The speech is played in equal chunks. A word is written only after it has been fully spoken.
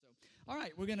All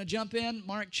right, we're going to jump in.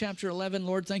 Mark chapter 11.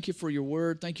 Lord, thank you for your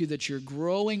word. Thank you that you're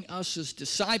growing us as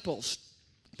disciples.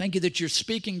 Thank you that you're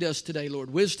speaking to us today, Lord.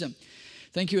 Wisdom.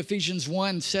 Thank you, Ephesians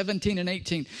 1, 17 and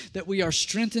 18, that we are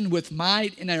strengthened with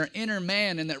might in our inner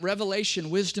man, and that revelation,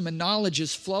 wisdom, and knowledge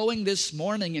is flowing this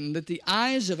morning, and that the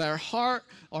eyes of our heart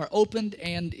are opened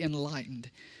and enlightened.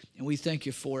 And we thank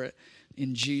you for it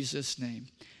in Jesus' name.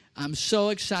 I'm so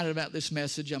excited about this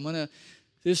message.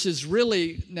 This is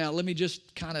really, now let me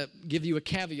just kind of give you a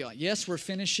caveat. Yes, we're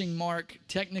finishing Mark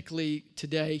technically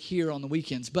today here on the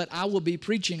weekends, but I will be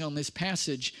preaching on this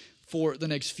passage for the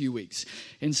next few weeks.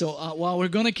 And so while we're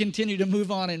going to continue to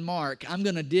move on in Mark, I'm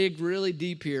going to dig really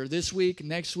deep here this week,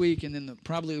 next week, and then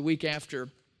probably the week after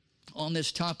on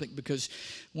this topic, because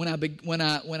when I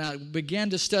began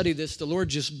to study this, the Lord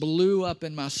just blew up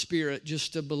in my spirit,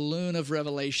 just a balloon of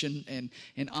revelation,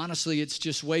 and honestly, it's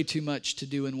just way too much to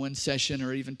do in one session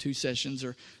or even two sessions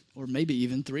or maybe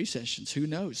even three sessions, who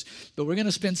knows. But we're going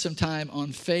to spend some time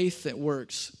on faith that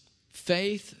works.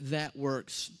 Faith that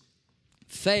works.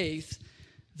 Faith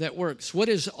that works. What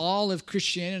is all of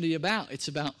Christianity about? It's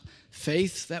about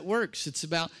faith that works. It's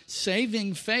about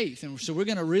saving faith. And so we're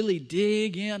going to really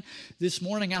dig in this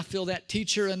morning. I feel that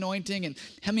teacher anointing. And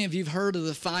how many of you have heard of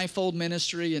the fivefold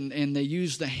ministry? And they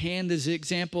use the hand as the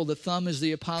example. The thumb is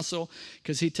the apostle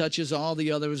because he touches all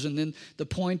the others. And then the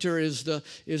pointer is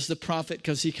the prophet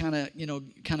because he kind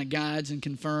of guides and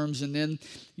confirms. And then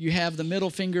you have the middle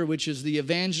finger, which is the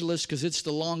evangelist because it's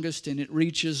the longest and it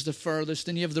reaches the furthest.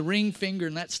 Then you have the ring finger,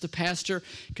 and that's the pastor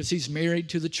because he's married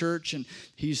to the church and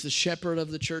he's the shepherd of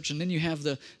the church. And then you have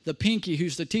the pinky,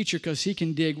 who's the teacher, because he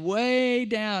can dig way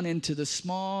down into the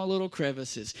small little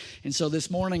crevices. And so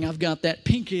this morning I've got that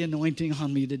pinky anointing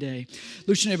on me today.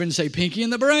 Lucian Everett say, pinky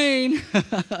in the brain.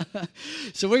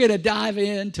 So we're going to dive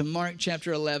into Mark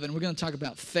chapter 11. We're going to talk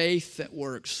about faith that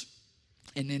works.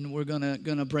 And then we're going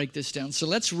to break this down. So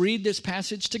let's read this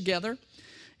passage together,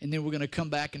 and then we're going to come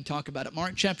back and talk about it.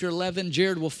 Mark chapter 11.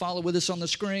 Jared will follow with us on the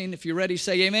screen. If you're ready,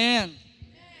 say amen.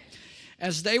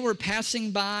 As they were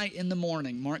passing by in the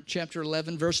morning, Mark chapter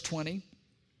 11, verse 20.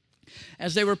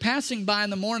 As they were passing by in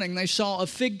the morning, they saw a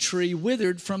fig tree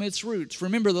withered from its roots.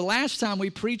 Remember, the last time we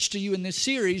preached to you in this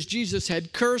series, Jesus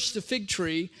had cursed the fig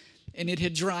tree, and it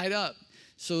had dried up.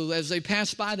 So as they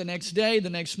passed by the next day,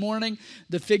 the next morning,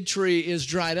 the fig tree is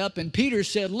dried up. And Peter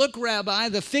said, "Look, Rabbi,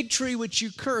 the fig tree which you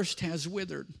cursed has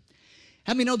withered."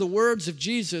 How many know the words of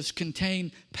Jesus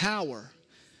contain power?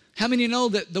 How many know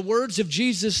that the words of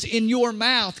Jesus in your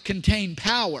mouth contain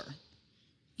power?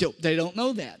 They don't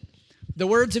know that. The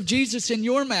words of Jesus in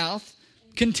your mouth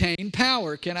contain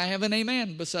power. Can I have an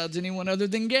amen besides anyone other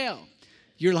than Gail?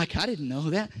 You're like, I didn't know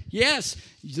that. Yes,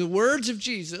 the words of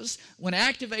Jesus, when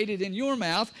activated in your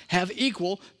mouth, have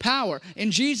equal power.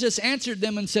 And Jesus answered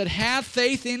them and said, "Have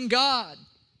faith in God."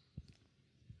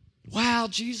 Wow,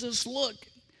 Jesus, look.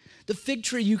 The fig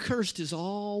tree you cursed is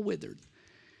all withered.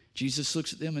 Jesus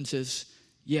looks at them and says,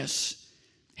 yes,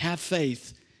 have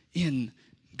faith in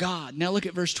God. Now look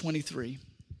at verse 23.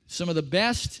 Some of the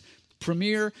best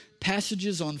premier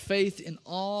passages on faith in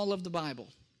all of the Bible.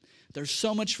 There's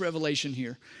so much revelation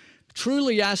here.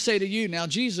 Truly, I say to you, now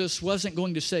Jesus wasn't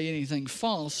going to say anything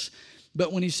false,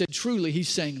 but when he said truly, he's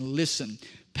saying, listen,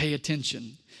 pay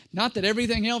attention. Not that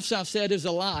everything else I've said is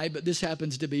a lie, but this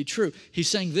happens to be true. He's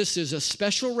saying this is a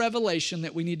special revelation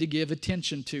that we need to give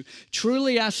attention to.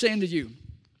 Truly, I say unto you,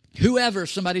 whoever,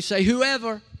 somebody say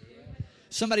whoever.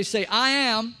 Somebody say, I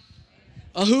am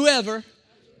a whoever.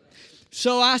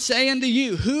 So I say unto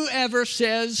you, whoever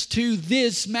says to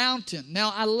this mountain.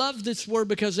 Now, I love this word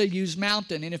because they use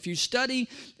mountain. And if you study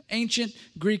ancient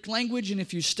Greek language, and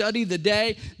if you study the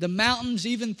day, the mountains,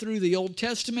 even through the Old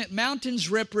Testament,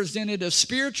 mountains represented a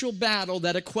spiritual battle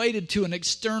that equated to an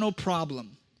external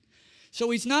problem. So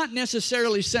he's not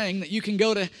necessarily saying that you can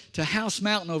go to House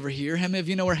Mountain over here. How many of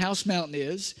you know where House Mountain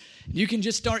is? You can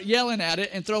just start yelling at it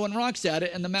and throwing rocks at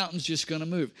it, and the mountain's just going to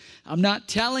move. I'm not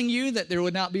telling you that there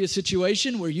would not be a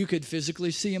situation where you could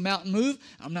physically see a mountain move.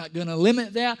 I'm not going to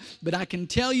limit that, but I can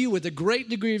tell you with a great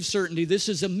degree of certainty, this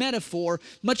is a metaphor,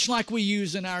 much like we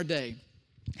use in our day.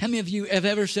 How many of you have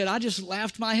ever said, I just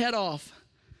laughed my head off?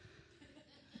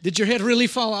 Did your head really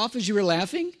fall off as you were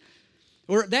laughing?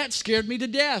 Or that scared me to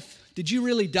death. Did you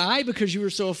really die because you were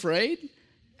so afraid?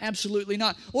 Absolutely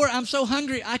not. Or I'm so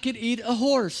hungry I could eat a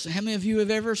horse. How many of you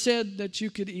have ever said that you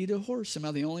could eat a horse? Am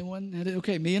I the only one?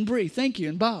 Okay, me and Bree. Thank you.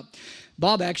 And Bob.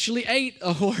 Bob actually ate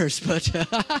a horse. But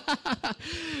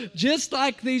just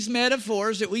like these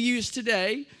metaphors that we use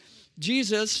today,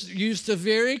 Jesus used a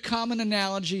very common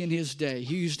analogy in his day.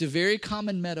 He used a very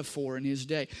common metaphor in his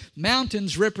day.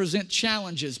 Mountains represent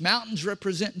challenges. Mountains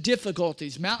represent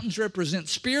difficulties. Mountains represent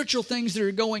spiritual things that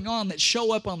are going on that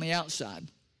show up on the outside.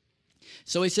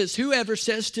 So he says, whoever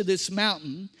says to this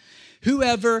mountain,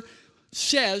 whoever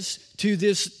says to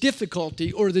this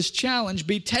difficulty or this challenge,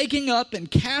 be taken up and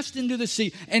cast into the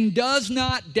sea, and does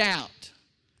not doubt,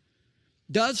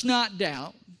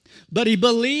 but he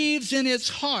believes in his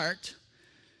heart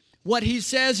what he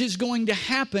says is going to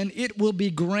happen, it will be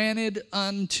granted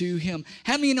unto him.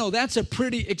 How many know that's a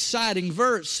pretty exciting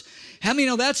verse? How many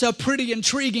know that's a pretty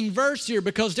intriguing verse here?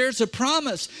 Because there's a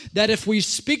promise that if we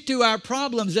speak to our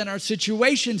problems and our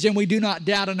situations and we do not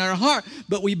doubt in our heart,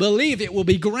 but we believe it will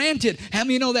be granted. How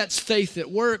many know that's faith that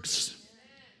works?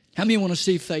 How many want to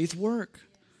see faith work?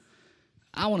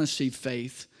 I want to see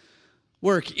faith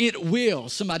work. It will.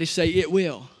 Somebody say it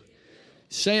will.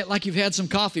 Say it like you've had some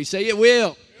coffee. Say it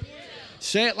will.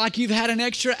 Say it like you've had an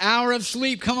extra hour of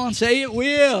sleep. Come on, say it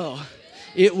will.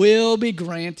 It will be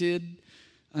granted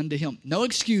unto him. No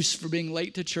excuse for being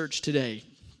late to church today.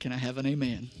 Can I have an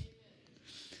amen?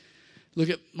 Look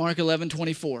at Mark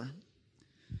 11:24.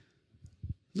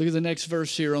 Look at the next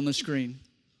verse here on the screen.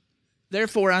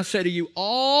 Therefore, I say to you,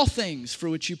 all things for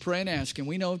which you pray and ask. And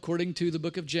we know, according to the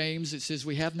book of James, it says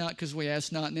we have not because we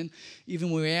ask not. And then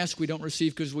even when we ask, we don't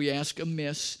receive because we ask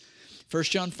amiss. 1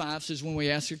 John 5 says when we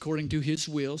ask according to his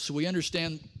will. So we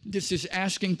understand this is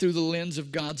asking through the lens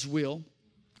of God's will,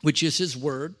 which is his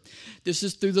word. This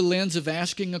is through the lens of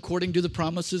asking according to the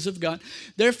promises of God.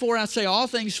 Therefore, I say all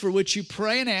things for which you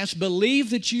pray and ask,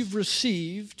 believe that you've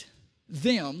received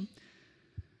them,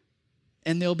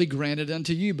 and they'll be granted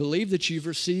unto you. Believe that you've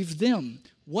received them.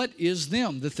 What is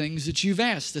them? The things that you've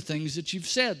asked, the things that you've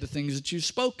said, the things that you've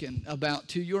spoken about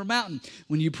to your mountain.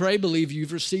 When you pray, believe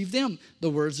you've received them,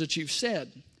 the words that you've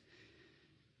said,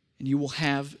 and you will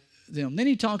have them. Then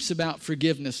he talks about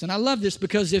forgiveness. And I love this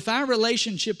because if our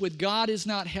relationship with God is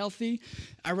not healthy,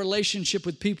 our relationship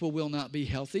with people will not be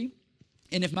healthy.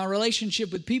 And if my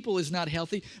relationship with people is not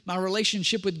healthy, my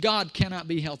relationship with God cannot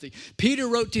be healthy. Peter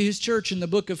wrote to his church in the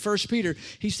book of 1 Peter,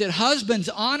 he said, husbands,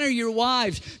 honor your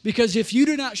wives, because if you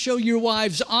do not show your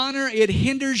wives honor, it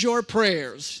hinders your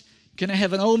prayers. Can I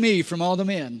have an oh me from all the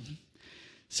men?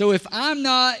 So if I'm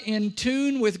not in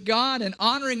tune with God and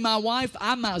honoring my wife,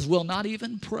 I might as well not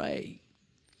even pray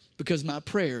because my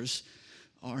prayers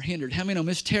are hindered. How many know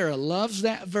Miss Tara loves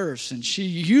that verse and she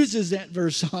uses that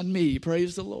verse on me?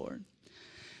 Praise the Lord.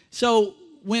 So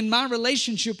when my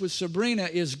relationship with Sabrina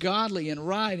is godly and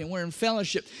right and we're in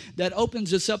fellowship, that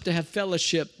opens us up to have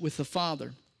fellowship with the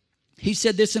Father. He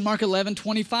said this in Mark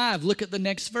 11:25. Look at the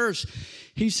next verse.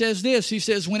 He says this. He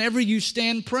says, whenever you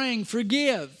stand praying,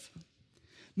 forgive.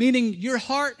 Meaning your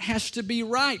heart has to be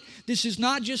right. This is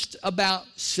not just about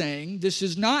saying. This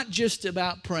is not just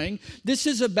about praying. This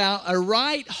is about a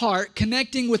right heart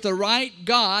connecting with the right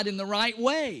God in the right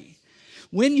way.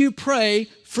 When you pray,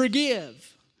 forgive.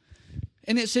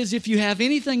 And it says, if you have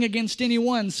anything against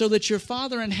anyone, so that your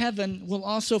Father in heaven will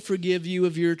also forgive you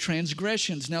of your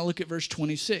transgressions. Now look at verse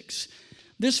 26.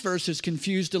 This verse has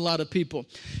confused a lot of people.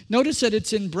 Notice that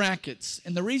it's in brackets.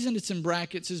 And the reason it's in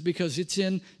brackets is because it's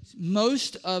in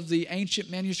most of the ancient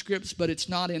manuscripts, but it's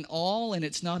not in all, and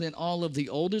it's not in all of the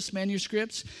oldest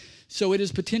manuscripts. So it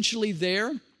is potentially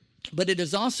there. But it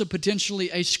is also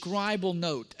potentially a scribal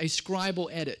note, a scribal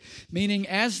edit. Meaning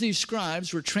as these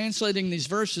scribes were translating these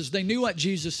verses, they knew what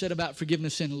Jesus said about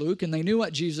forgiveness in Luke, and they knew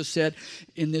what Jesus said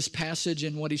in this passage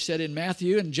and what he said in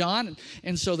Matthew and John.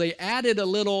 And so they added a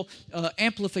little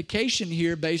amplification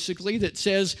here basically that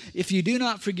says, if you do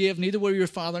not forgive, neither will your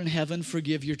Father in heaven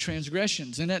forgive your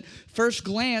transgressions. And at first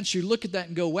glance, you look at that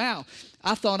and go, wow,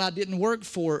 I thought I didn't work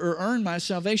for or earn my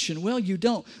salvation. Well, you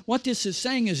don't. What this is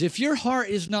saying is if your heart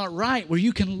is not right where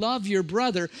you can love your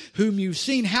brother whom you've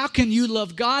seen, how can you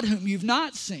love God whom you've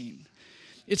not seen?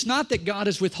 It's not that God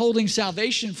is withholding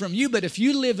salvation from you, but if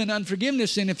you live in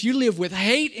unforgiveness and if you live with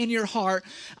hate in your heart,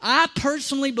 I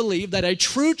personally believe that a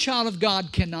true child of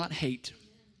God cannot hate.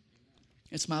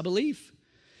 It's my belief.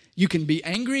 You can be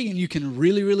angry and you can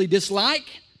really, really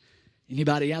dislike.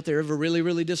 Anybody out there ever really,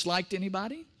 really disliked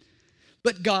anybody?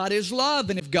 But God is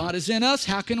love, and if God is in us,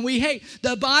 how can we hate?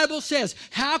 The Bible says,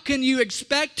 how can you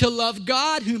expect to love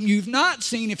God whom you've not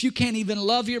seen if you can't even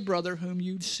love your brother whom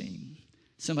you've seen?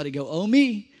 Somebody go, oh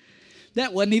me.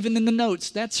 That wasn't even in the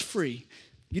notes. That's free.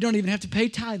 You don't even have to pay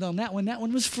tithe on that one. That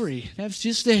one was free. That's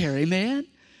just there, amen?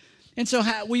 And so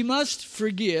we must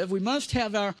forgive. We must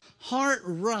have our heart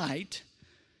right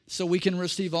so we can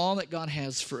receive all that God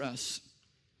has for us.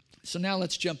 So now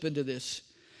let's jump into this.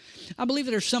 I believe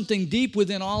there's something deep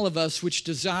within all of us which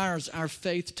desires our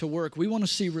faith to work. We want to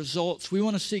see results. We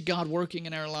want to see God working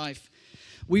in our life.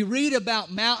 We read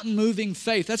about mountain-moving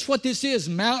faith. That's what this is,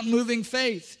 mountain-moving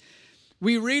faith.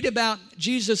 We read about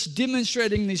Jesus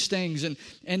demonstrating these things,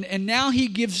 and now he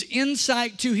gives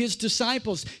insight to his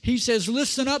disciples. He says,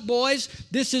 listen up, boys.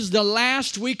 This is the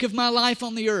last week of my life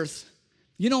on the earth.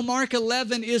 You know, Mark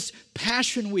 11 is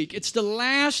Passion Week. It's the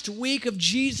last week of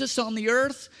Jesus on the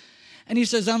earth. And he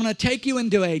says, I'm going to take you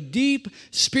into a deep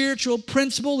spiritual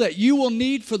principle that you will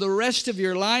need for the rest of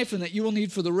your life and that you will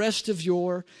need for the rest of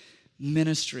your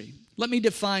ministry. Let me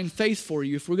define faith for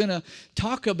you. If we're going to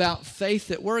talk about faith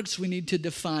that works, we need to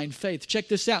define faith. Check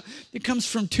this out. It comes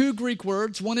from two Greek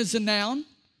words. One is a noun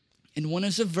and one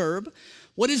is a verb.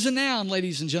 What is a noun,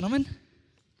 ladies and gentlemen?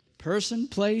 Person,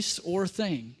 place, or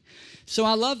thing. So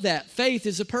I love that. Faith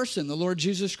is a person, the Lord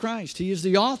Jesus Christ. He is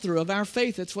the author of our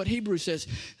faith. That's what Hebrews says.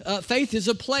 Faith is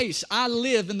a place. I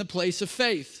live in the place of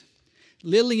faith.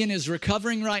 Lillian is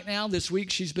recovering right now. This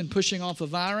week she's been pushing off a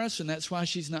virus, and that's why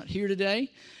she's not here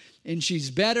today. And she's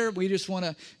better. We just want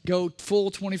to go full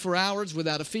 24 hours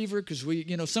without a fever because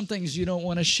some things you don't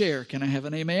want to share. Can I have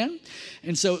an amen?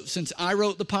 And so since I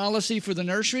wrote the policy for the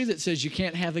nursery that says you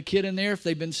can't have a kid in there if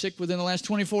they've been sick within the last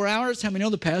 24 hours, how many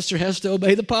know the pastor has to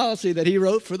obey the policy that he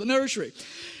wrote for the nursery?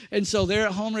 And so they're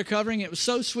at home recovering. It was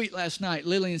so sweet last night.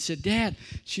 Lillian said, Dad,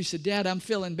 I'm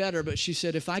feeling better. But she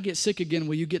said, if I get sick again,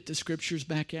 will you get the scriptures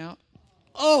back out?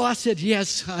 Oh, I said,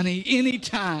 yes, honey,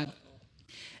 anytime.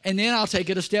 And then I'll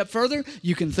take it a step further.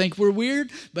 You can think we're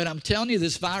weird, but I'm telling you,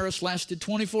 this virus lasted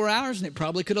 24 hours, and it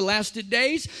probably could have lasted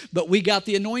days. But we got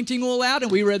the anointing oil out,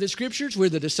 and we read the scriptures where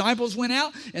the disciples went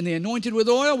out, and they anointed with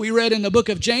oil. We read in the book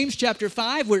of James, chapter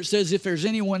 5, where it says, if there's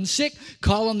anyone sick,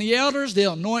 call on the elders.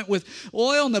 They'll anoint with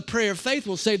oil, and the prayer of faith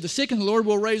will save the sick, and the Lord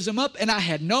will raise them up. And I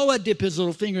had Noah dip his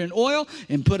little finger in oil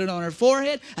and put it on her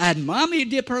forehead. I had Mommy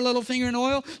dip her little finger in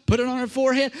oil, put it on her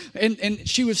forehead, and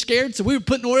she was scared, so we were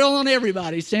putting oil on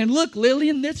everybody, saying, look,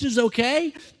 Lillian, this is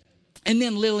okay. And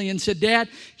then Lillian said, Dad,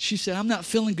 she said, I'm not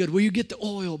feeling good. Will you get the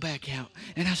oil back out?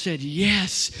 And I said,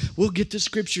 yes, we'll get the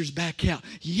scriptures back out.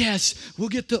 Yes, we'll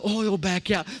get the oil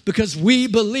back out because we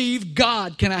believe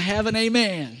God. Can I have an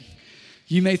amen?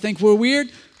 You may think we're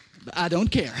weird, but I don't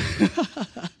care.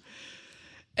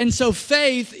 And so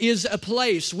faith is a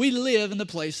place. We live in the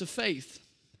place of faith.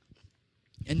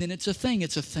 And then it's a thing.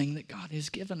 It's a thing that God has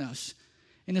given us.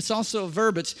 And it's also a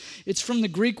verb. It's from the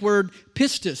Greek word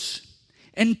pistis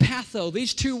and patho.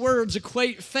 These two words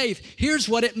equate faith. Here's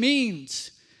what it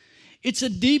means. It's a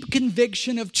deep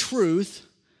conviction of truth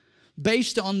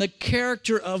based on the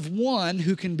character of one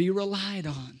who can be relied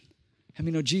on. How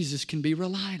many know Jesus can be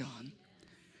relied on?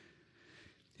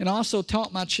 And I also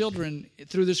taught my children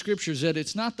through the scriptures that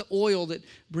it's not the oil that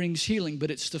brings healing,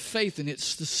 but it's the faith, and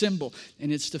it's the symbol,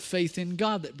 and it's the faith in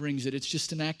God that brings it. It's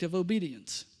just an act of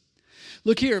obedience.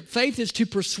 Look here, faith is to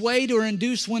persuade or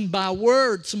induce one by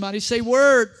word. Somebody say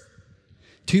word.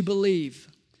 To believe.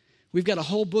 We've got a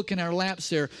whole book in our laps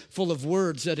there full of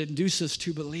words that induce us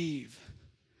to believe.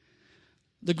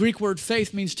 The Greek word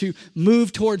faith means to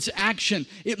move towards action.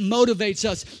 It motivates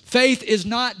us. Faith is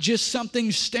not just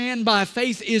something stand by.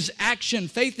 Faith is action.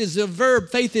 Faith is a verb.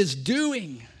 Faith is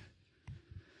doing.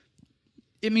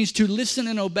 It means to listen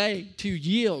and obey, to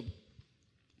yield,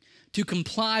 to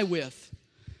comply with.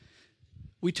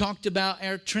 We talked about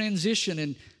our transition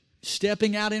and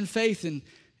stepping out in faith, and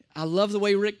I love the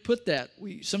way Rick put that.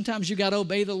 Sometimes you got to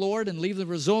obey the Lord and leave the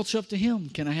results up to Him.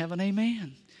 Can I have an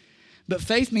amen? But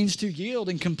faith means to yield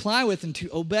and comply with and to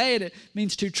obey it. It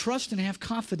means to trust and have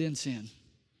confidence in.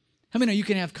 How many know you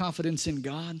can have confidence in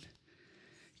God?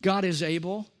 God is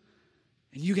able,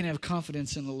 and you can have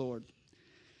confidence in the Lord.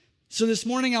 So this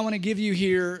morning I want to give you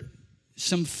here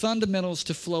some fundamentals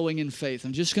to flowing in faith.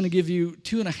 I'm just going to give you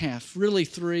 2.5, really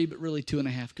 3, but really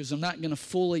 2.5, because I'm not going to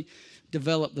fully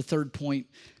develop the third point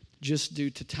just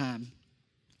due to time.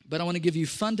 But I want to give you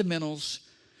fundamentals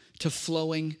to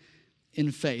flowing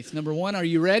in faith. Number 1, are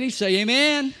you ready? Say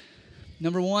amen.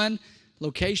 Number 1,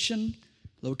 location,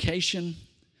 location,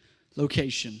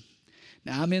 location.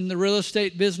 Now, I'm in the real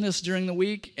estate business during the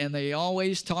week, and they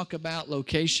always talk about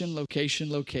location,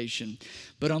 location, location.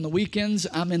 But on the weekends,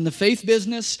 I'm in the faith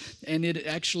business, and it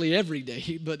actually every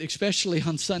day, but especially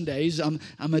on Sundays. I'm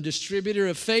a distributor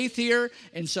of faith here,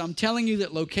 and so I'm telling you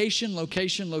that location,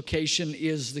 location, location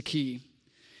is the key.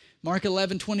 Mark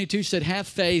 11:22 said, have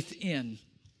faith in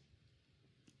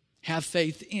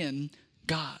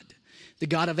God. The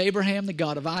God of Abraham, the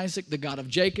God of Isaac, the God of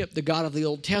Jacob, the God of the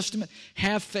Old Testament.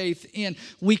 Have faith in.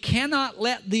 We cannot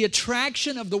let the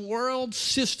attraction of the world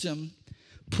system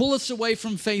pull us away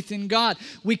from faith in God.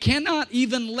 We cannot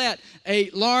even let a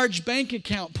large bank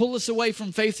account pull us away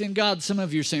from faith in God. Some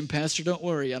of you are saying, Pastor, don't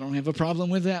worry, I don't have a problem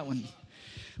with that one.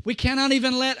 We cannot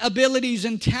even let abilities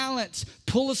and talents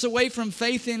pull us away from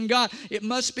faith in God. It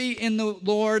must be in the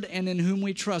Lord and in whom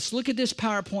we trust. Look at this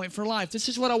PowerPoint for life. This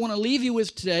is what I want to leave you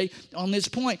with today on this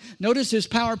point. Notice this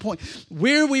PowerPoint.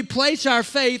 Where we place our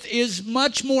faith is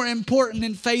much more important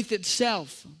than faith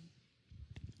itself.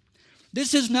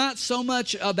 This is not so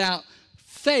much about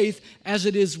faith as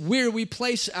it is where we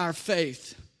place our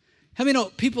faith. How many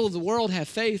know people of the world have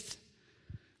faith?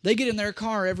 They get in their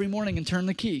car every morning and turn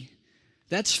the key.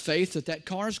 That's faith that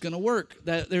car is going to work.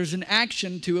 That there's an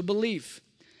action to a belief.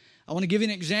 I want to give you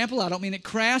an example. I don't mean it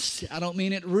crass. I don't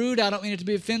mean it rude. I don't mean it to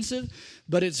be offensive.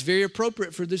 But it's very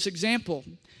appropriate for this example.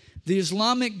 The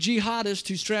Islamic jihadist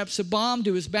who straps a bomb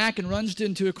to his back and runs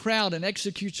into a crowd and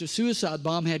executes a suicide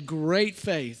bomb had great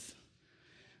faith.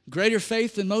 Greater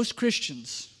faith than most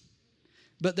Christians.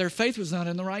 But their faith was not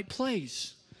in the right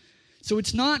place. So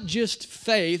it's not just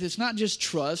faith, it's not just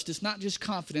trust, it's not just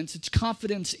confidence, it's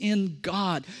confidence in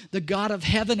God, the God of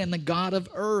heaven and the God of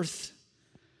earth.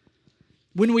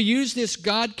 When we use this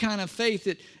God kind of faith,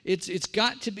 it's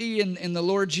got to be in the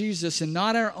Lord Jesus and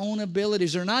not our own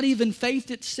abilities or not even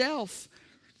faith itself.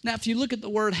 Now, if you look at the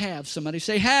word have, somebody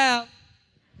say have.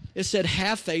 It said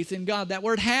have faith in God. That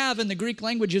word have in the Greek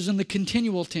language is in the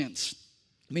continual tense,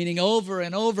 meaning over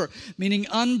and over, meaning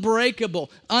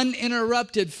unbreakable,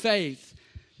 uninterrupted faith.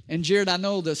 And Jared, I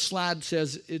know the slide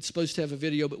says it's supposed to have a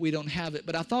video, but we don't have it.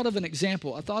 But I thought of an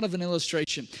example. I thought of an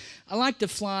illustration. I like to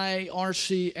fly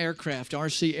RC aircraft,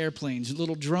 RC airplanes,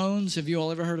 little drones. Have you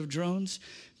all ever heard of drones?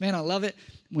 Man, I love it.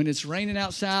 When it's raining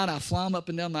outside, I fly them up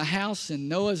and down my house, and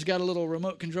Noah's got a little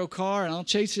remote control car, and I'll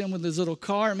chase him with his little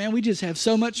car. Man, we just have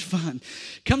so much fun.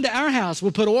 Come to our house.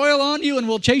 We'll put oil on you, and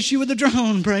we'll chase you with the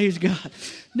drone. Praise God.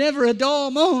 Never a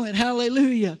dull moment.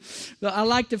 Hallelujah. But I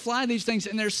like to fly these things,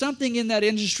 and there's something in that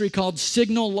industry called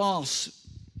signal loss.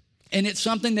 And it's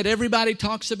something that everybody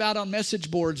talks about on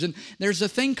message boards. And there's a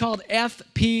thing called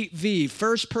FPV,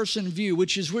 first person view,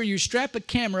 which is where you strap a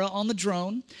camera on the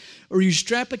drone or you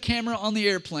strap a camera on the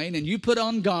airplane and you put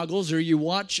on goggles or you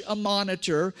watch a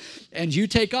monitor and you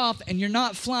take off, and you're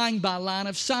not flying by line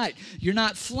of sight. You're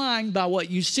not flying by what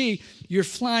you see. You're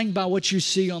flying by what you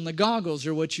see on the goggles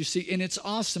or what you see. And it's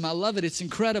awesome. I love it. It's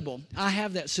incredible. I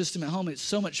have that system at home. It's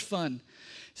so much fun.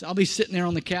 So I'll be sitting there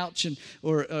on the couch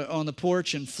or on the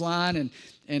porch and flying,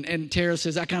 and Tara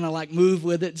says, I kind of like move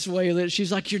with it, sway with it.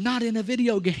 She's like, you're not in a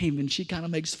video game, and she kind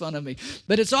of makes fun of me.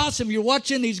 But it's awesome. You're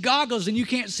watching these goggles, and you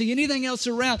can't see anything else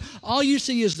around. All you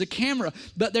see is the camera.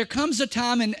 But there comes a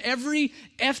time in every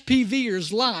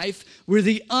FPVer's life where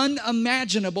the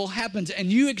unimaginable happens,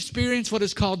 and you experience what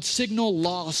is called signal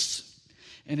loss.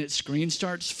 And its screen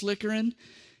starts flickering.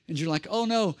 And you're like, oh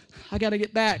no, I got to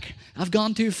get back. I've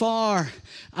gone too far.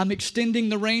 I'm extending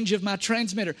the range of my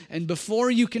transmitter. And before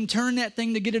you can turn that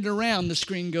thing to get it around, the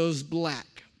screen goes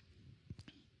black.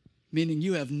 Meaning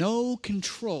you have no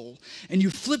control. And you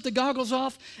flip the goggles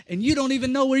off and you don't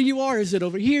even know where you are. Is it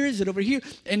over here? Is it over here?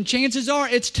 And chances are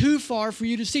it's too far for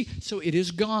you to see. So it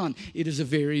is gone. It is a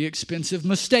very expensive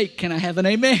mistake. Can I have an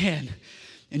amen?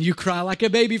 And you cry like a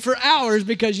baby for hours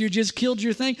because you just killed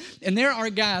your thing. And there are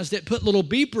guys that put little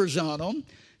beepers on them,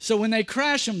 so when they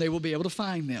crash them, they will be able to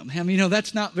find them. I mean,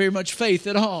 that's not very much faith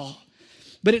at all.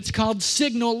 But it's called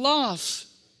signal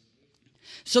loss.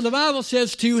 So the Bible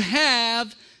says to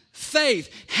have faith.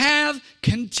 Have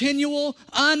continual,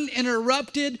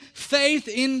 uninterrupted faith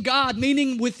in God,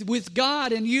 meaning with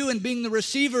God and you and being the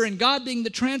receiver and God being the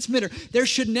transmitter. There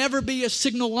should never be a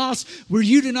signal loss where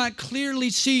you do not clearly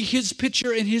see His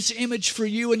picture and His image for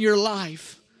you in your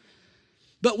life.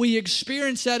 But we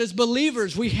experience that as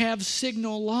believers. We have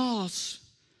signal loss.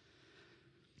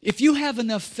 If you have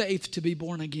enough faith to be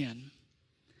born again,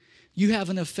 you have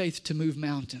enough faith to move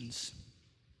mountains.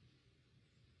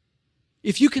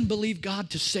 If you can believe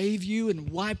God to save you and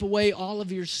wipe away all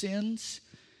of your sins,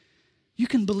 you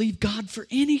can believe God for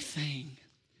anything.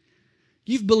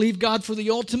 You've believed God for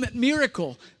the ultimate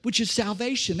miracle, which is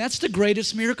salvation. That's the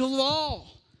greatest miracle of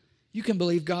all. You can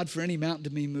believe God for any mountain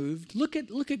to be moved. Look at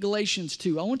Galatians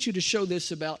 2. I want you to show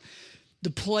this about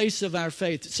the place of our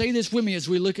faith. Say this with me as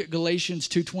we look at Galatians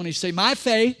 2:20. Say, my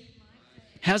faith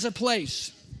has a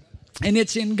place, and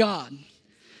it's in God.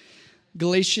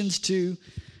 Galatians 2:20.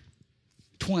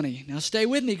 Now stay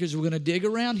with me because we're going to dig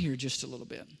around here just a little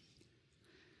bit.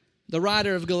 The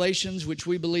writer of Galatians, which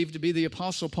we believe to be the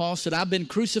Apostle Paul, said, I've been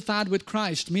crucified with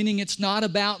Christ, meaning it's not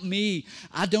about me.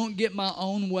 I don't get my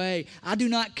own way. I do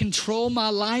not control my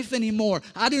life anymore.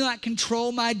 I do not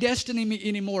control my destiny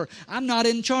anymore. I'm not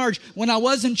in charge. When I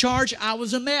was in charge, I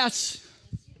was a mess.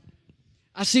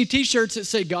 I see t-shirts that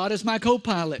say, God is my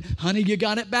co-pilot. Honey, you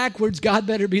got it backwards. God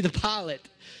better be the pilot.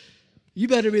 You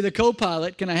better be the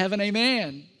co-pilot. Can I have an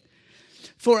amen?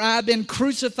 For I've been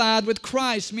crucified with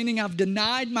Christ, meaning I've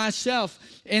denied myself.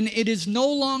 And it is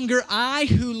no longer I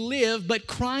who live, but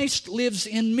Christ lives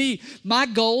in me. My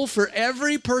goal for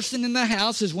every person in the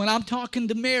house is when I'm talking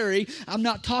to Mary, I'm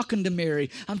not talking to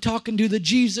Mary. I'm talking to the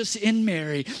Jesus in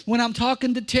Mary. When I'm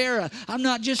talking to Tara, I'm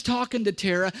not just talking to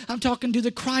Tara. I'm talking to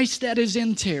the Christ that is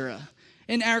in Tara.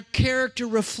 And our character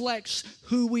reflects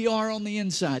who we are on the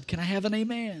inside. Can I have an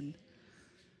amen?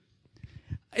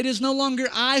 It is no longer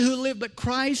I who live, but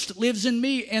Christ lives in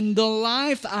me. And the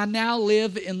life I now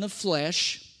live in the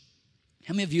flesh.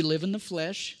 How many of you live in the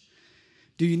flesh?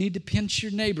 Do you need to pinch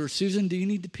your neighbor? Susan, do you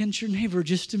need to pinch your neighbor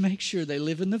just to make sure they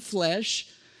live in the flesh?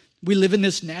 We live in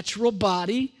this natural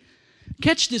body.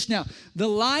 Catch this now. The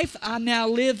life I now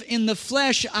live in the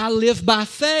flesh, I live by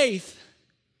faith.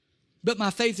 But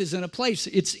my faith is in a place.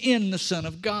 It's in the Son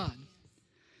of God.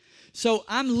 So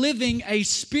I'm living a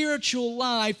spiritual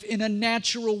life in a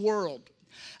natural world.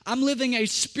 I'm living a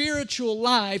spiritual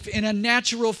life in a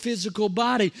natural physical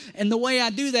body. And the way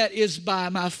I do that is by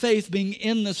my faith being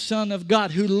in the Son of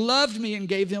God who loved me and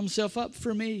gave himself up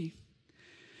for me.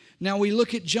 Now we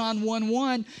look at John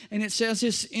 1:1 and it says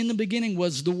this, in the beginning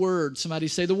was the Word. Somebody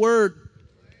say the Word.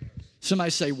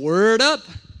 Somebody say Word up.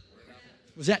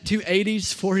 Was that too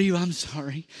 80s for you? I'm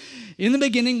sorry. In the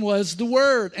beginning was the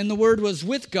Word, and the Word was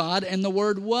with God, and the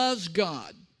Word was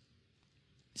God.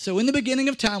 So in the beginning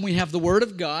of time, we have the Word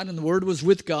of God, and the Word was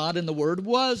with God, and the Word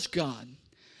was God.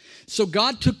 So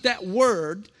God took that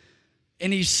Word,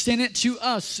 and He sent it to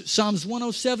us. Psalms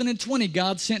 107:20,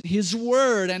 God sent His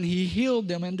Word, and He healed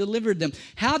them and delivered them.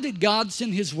 How did God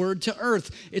send His Word to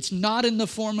earth? It's not in the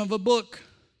form of a book.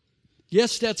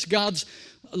 Yes, that's God's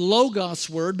Logos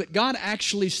word, but God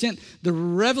actually sent the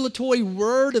revelatory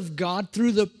word of God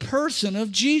through the person of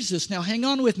Jesus. Now hang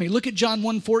on with me. Look at John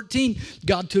 1:14.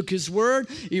 God took his word.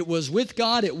 It was with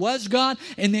God. It was God.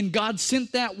 And then God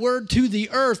sent that word to the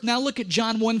earth. Now look at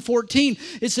John 1:14.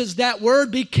 It says that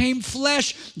word became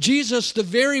flesh. Jesus, the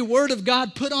very word of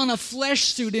God, put on a flesh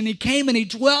suit and he came and he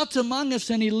dwelt among us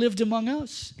and he lived among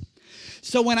us.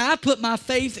 So when I put my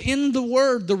faith in the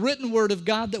Word, the written Word of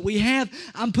God that we have,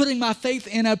 I'm putting my faith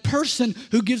in a person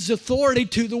who gives authority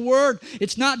to the Word.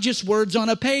 It's not just words on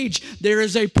a page. There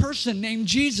is a person named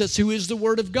Jesus who is the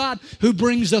Word of God who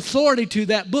brings authority to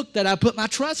that book that I put my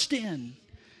trust in.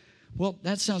 Well,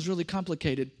 that sounds really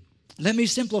complicated. Let me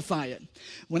simplify it.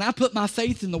 When I put my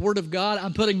faith in the Word of God,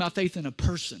 I'm putting my faith in a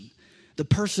person, the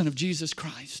person of Jesus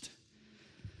Christ.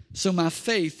 So my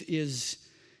faith is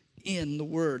in the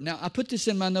Word. Now, I put this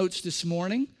in my notes this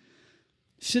morning.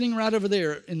 Sitting right over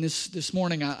there in this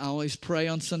morning, I always pray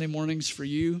on Sunday mornings for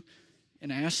you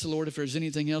and I ask the Lord if there's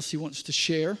anything else He wants to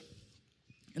share.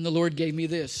 And the Lord gave me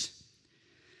this.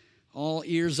 All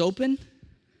ears open.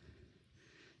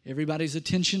 Everybody's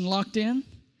attention locked in.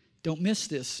 Don't miss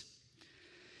this.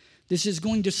 This is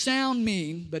going to sound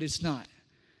mean, but it's not.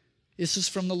 This is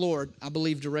from the Lord, I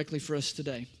believe, directly for us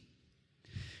today.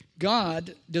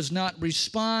 God does not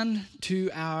respond to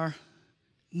our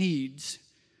needs.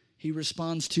 He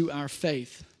responds to our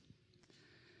faith.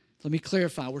 Let me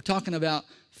clarify. We're talking about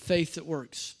faith that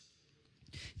works.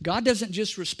 God doesn't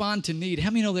just respond to need.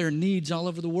 How many know there are needs all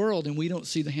over the world and we don't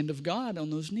see the hand of God on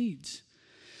those needs?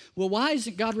 Well, why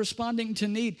isn't God responding to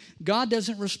need? God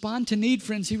doesn't respond to need,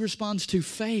 friends. He responds to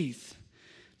faith.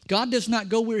 God does not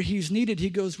go where He's needed. He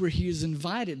goes where He is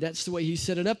invited. That's the way He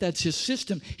set it up. That's His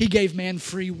system. He gave man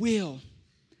free will.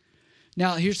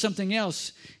 Now, here's something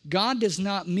else. God does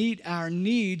not meet our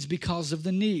needs because of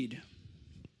the need.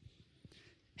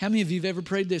 How many of you have ever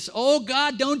prayed this? Oh,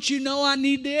 God, don't you know I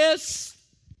need this?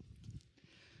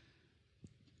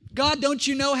 God, don't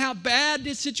you know how bad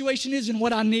this situation is and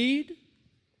what I need?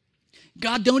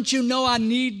 God, don't you know I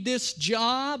need this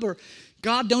job? Or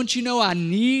God, don't you know I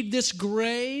need this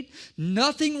grade?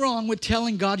 Nothing wrong with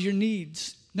telling God your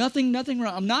needs. Nothing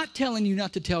wrong. I'm not telling you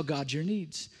not to tell God your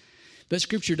needs. But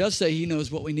Scripture does say He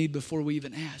knows what we need before we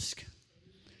even ask.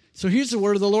 So here's the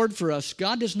word of the Lord for us.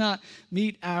 God does not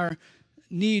meet our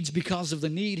needs because of the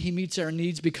need. He meets our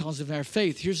needs because of our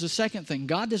faith. Here's the second thing.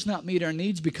 God does not meet our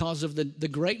needs because of the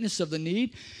greatness of the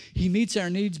need. He meets our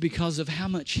needs because of how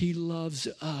much He loves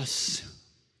us.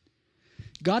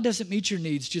 God doesn't meet your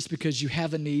needs just because you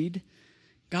have a need.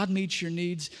 God meets your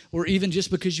needs, or even just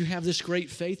because you have this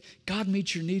great faith, God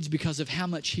meets your needs because of how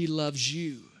much He loves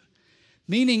you.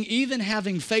 Meaning, even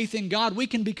having faith in God, we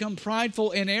can become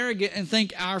prideful and arrogant and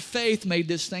think our faith made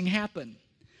this thing happen.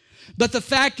 But the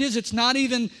fact is, it's not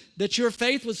even that your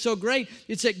faith was so great.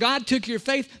 It's that God took your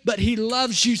faith, but He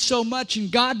loves you so much,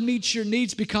 and God meets your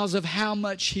needs because of how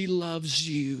much He loves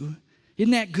you.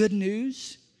 Isn't that good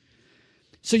news?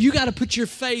 So you got to put your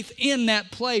faith in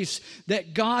that place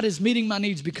that God is meeting my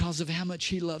needs because of how much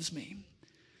He loves me.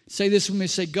 Say this with me.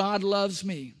 Say, God loves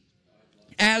me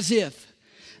as if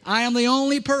I am the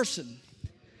only person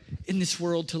in this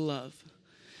world to love.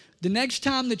 The next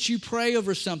time that you pray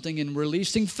over something and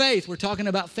releasing faith, we're talking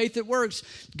about faith that works.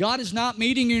 God is not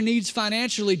meeting your needs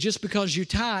financially just because you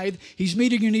tithe. He's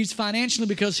meeting your needs financially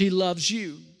because He loves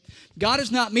you. God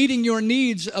is not meeting your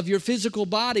needs of your physical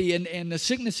body and the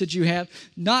sickness that you have,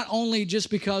 not only just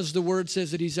because the Word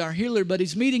says that He's our healer, but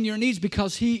He's meeting your needs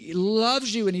because He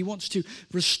loves you and He wants to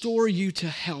restore you to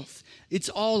health. It's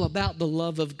all about the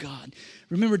love of God.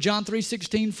 Remember John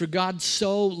 3:16, for God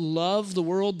so loved the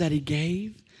world that He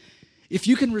gave. If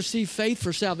you can receive faith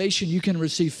for salvation, you can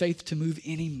receive faith to move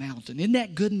any mountain. Isn't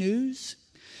that good news?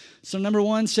 So number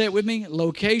one, say it with me,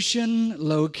 location,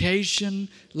 location,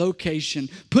 location.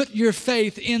 Put your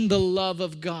faith in the love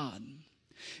of God.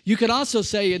 You could also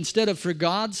say, instead of for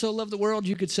God so loved the world,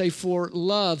 you could say for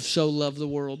love so loved the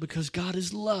world, because God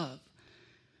is love.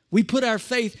 We put our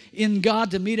faith in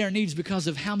God to meet our needs because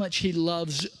of how much He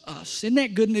loves us. Isn't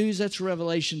that good news? That's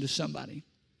revelation to somebody.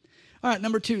 All right,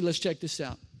 number two, let's check this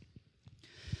out.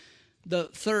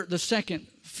 The second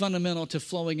fundamental to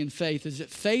flowing in faith is that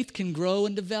faith can grow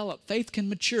and develop. Faith can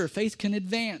mature. Faith can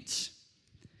advance.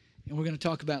 And we're going to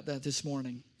talk about that this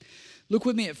morning. Look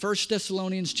with me at 1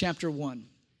 Thessalonians chapter 1.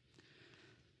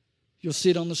 You'll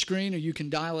see it on the screen, or you can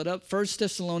dial it up. 1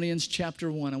 Thessalonians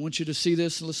chapter 1. I want you to see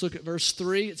this. Let's look at verse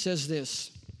 3. It says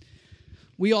this.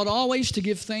 We ought always to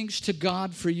give thanks to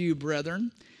God for you,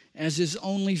 brethren, as is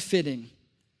only fitting,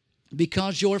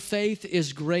 because your faith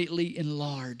is greatly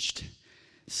enlarged.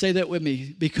 Say that with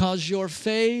me. Because your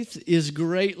faith is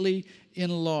greatly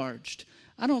enlarged.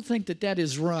 I don't think that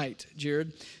is right,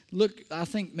 Jared. Look, I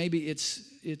think maybe it's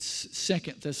 2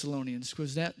 Thessalonians,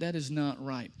 because that is not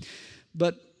right.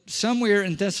 But somewhere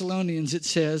in Thessalonians it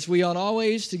says, we ought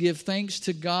always to give thanks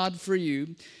to God for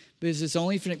you, because it's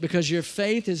only because your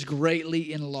faith is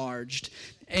greatly enlarged.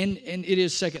 And it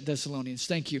is 2 Thessalonians.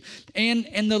 Thank you.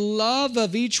 And the love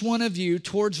of each one of you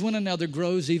towards one another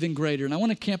grows even greater. And I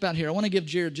want to camp out here. I want to give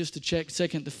Jared just a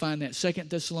second to find that. 2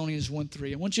 Thessalonians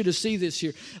 1:3. I want you to see this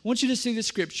here. I want you to see the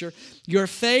scripture. Your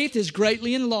faith is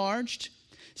greatly enlarged.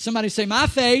 Somebody say, my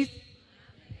faith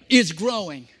is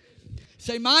growing.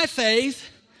 Say, my faith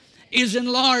is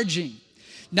enlarging.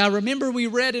 Now remember, we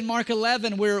read in Mark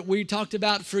 11 where we talked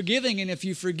about forgiving, and if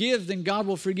you forgive, then God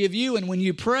will forgive you. And when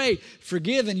you pray,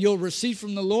 forgive and you'll receive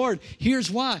from the Lord.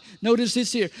 Here's why. Notice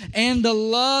this here. And the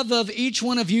love of each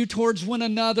one of you towards one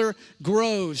another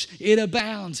grows. It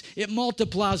abounds. It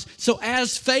multiplies. So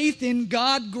as faith in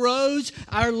God grows,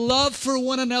 our love for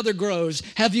one another grows.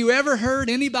 Have you ever heard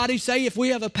anybody say, if we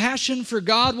have a passion for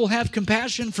God, we'll have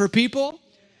compassion for people?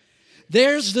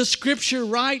 There's the scripture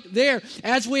right there.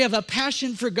 As we have a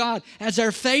passion for God, as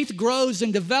our faith grows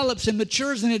and develops and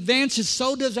matures and advances,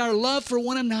 so does our love for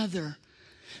one another.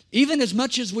 Even as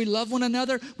much as we love one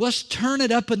another, let's turn it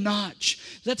up a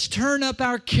notch. Let's turn up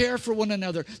our care for one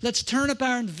another. Let's turn up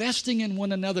our investing in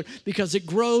one another, because it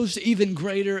grows even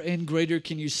greater and greater.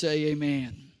 Can you say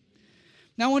amen?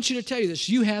 Now I want you to tell you this.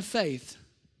 You have faith.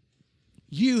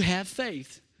 You have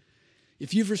faith.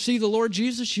 If you've received the Lord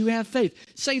Jesus, you have faith.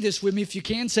 Say this with me if you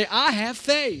can. Say, I have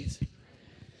faith.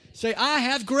 Say, I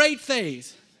have great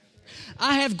faith.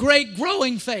 I have great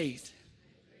growing faith.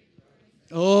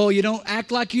 Oh, you don't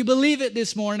act like you believe it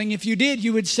this morning. If you did,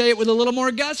 you would say it with a little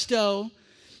more gusto.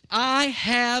 I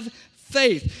have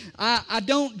faith. I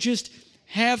don't just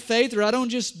have faith, or I don't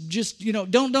just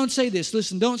don't say this.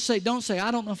 Listen, don't say, I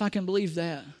don't know if I can believe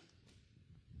that.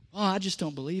 Oh, I just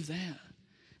don't believe that.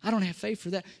 I don't have faith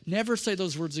for that. Never say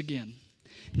those words again.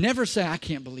 Never say, I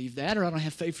can't believe that, or I don't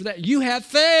have faith for that. You have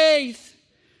faith.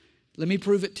 Let me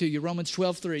prove it to you. Romans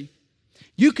 12:3.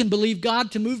 You can believe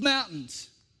God to move mountains.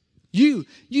 You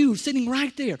sitting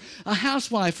right there, a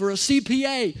housewife or a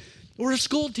CPA or a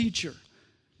school teacher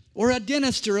or a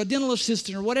dentist or a dental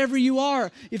assistant or whatever you are.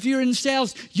 If you're in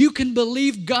sales, you can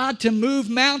believe God to move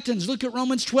mountains. Look at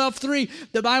Romans 12:3.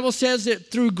 The Bible says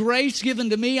that through grace given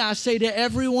to me, I say to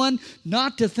everyone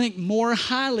not to think more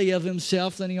highly of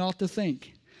himself than he ought to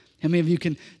think. How many of you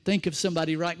can think of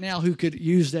somebody right now who could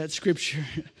use that scripture?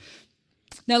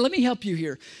 Now, let me help you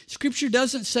here. Scripture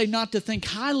doesn't say not to think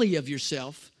highly of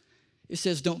yourself. It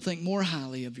says don't think more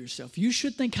highly of yourself. You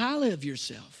should think highly of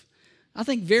yourself. I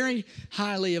think very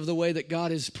highly of the way that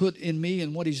God has put in me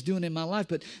and what He's doing in my life,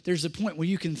 but there's a point where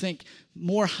you can think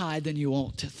more high than you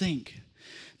ought to think.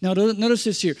 Now, notice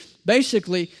this here.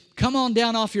 Basically, come on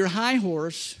down off your high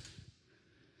horse.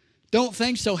 Don't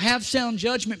think so. Have sound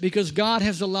judgment because God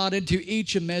has allotted to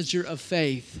each a measure of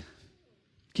faith.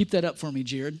 Keep that up for me,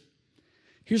 Jared.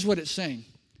 Here's what it's saying.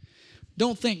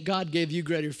 Don't think God gave you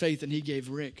greater faith than He gave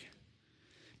Rick.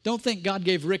 Don't think God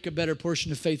gave Rick a better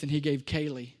portion of faith than He gave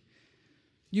Kaylee.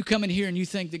 You come in here and you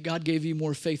think that God gave you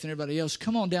more faith than everybody else.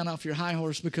 Come on down off your high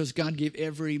horse because God gave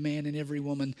every man and every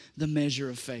woman the measure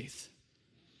of faith.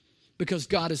 Because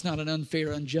God is not an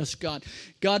unfair, unjust God.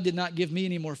 God did not give me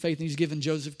any more faith than He's given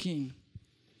Joseph King.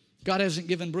 God hasn't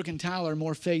given Brooke and Tyler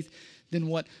more faith than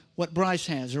what Bryce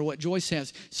has or what Joyce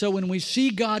has. So when we see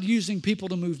God using people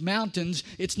to move mountains,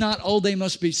 it's not, oh, they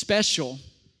must be special.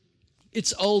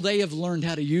 It's, oh, they have learned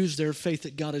how to use their faith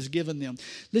that God has given them.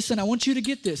 Listen, I want you to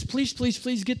get this. Please, please,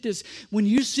 please get this. When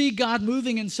you see God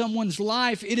moving in someone's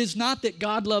life, it is not that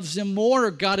God loves them more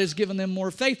or God has given them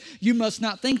more faith. You must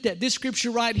not think that. This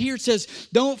scripture right here says,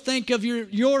 don't think of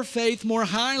your faith more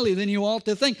highly than you ought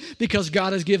to think because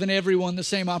God has given everyone the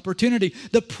same opportunity.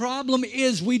 The problem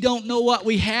is we don't know what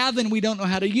we have and we don't know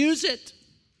how to use it.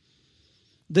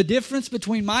 The difference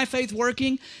between my faith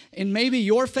working and maybe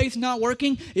your faith not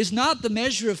working is not the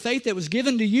measure of faith that was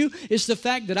given to you. It's the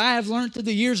fact that I have learned through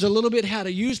the years a little bit how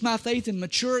to use my faith and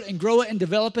mature it and grow it and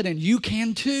develop it, and you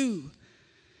can too.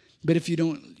 But if you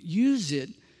don't use it,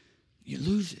 you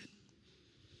lose it.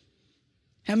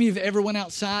 How many of you ever went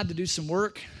outside to do some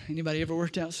work? Anybody ever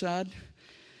worked outside?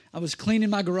 I was cleaning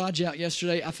my garage out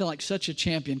yesterday. I felt like such a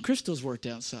champion. Crystal's worked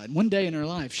outside. One day in her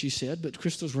life, she said, but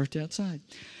Crystal's worked outside.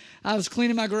 I was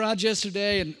cleaning my garage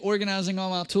yesterday and organizing all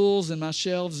my tools and my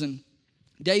shelves, and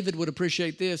David would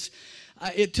appreciate this.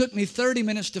 It took me 30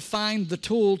 minutes to find the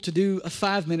tool to do a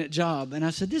 5-minute job. And I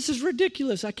said, this is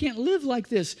ridiculous. I can't live like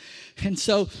this. And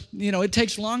so, it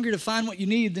takes longer to find what you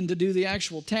need than to do the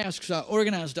actual task. So I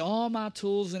organized all my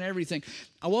tools and everything.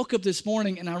 I woke up this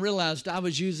morning and I realized I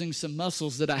was using some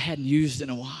muscles that I hadn't used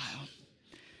in a while.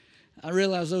 I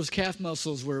realized those calf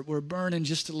muscles were burning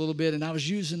just a little bit, and I was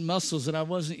using muscles that I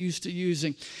wasn't used to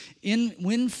using.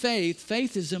 When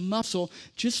faith is a muscle,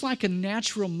 just like a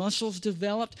natural muscle's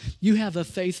developed, you have a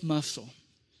faith muscle.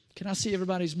 Can I see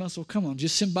everybody's muscle? Come on,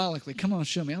 just symbolically. Come on,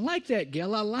 show me. I like that,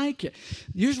 Gail. I like it.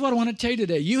 Here's what I want to tell you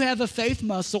today. You have a faith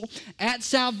muscle. At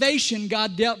salvation,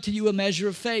 God dealt to you a measure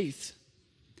of faith.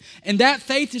 And that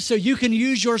faith is so you can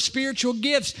use your spiritual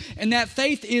gifts. And that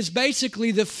faith is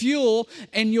basically the fuel,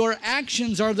 and your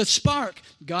actions are the spark.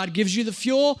 God gives you the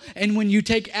fuel, and when you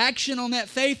take action on that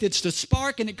faith, it's the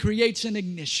spark, and it creates an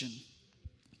ignition.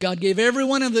 God gave every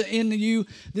one of in you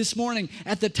this morning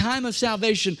at the time of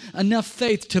salvation enough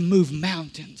faith to move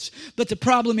mountains. But the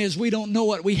problem is we don't know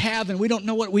what we have, and we don't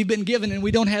know what we've been given, and we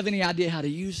don't have any idea how to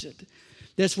use it.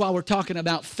 That's why we're talking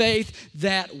about faith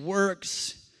that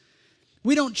works.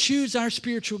 We don't choose our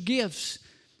spiritual gifts.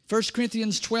 1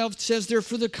 Corinthians 12 says they're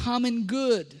for the common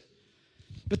good.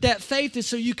 But that faith is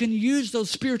so you can use those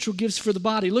spiritual gifts for the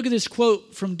body. Look at this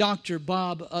quote from Dr.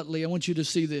 Bob Utley. I want you to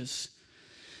see this.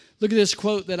 Look at this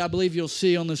quote that I believe you'll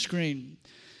see on the screen.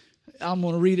 I'm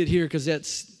going to read it here because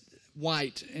that's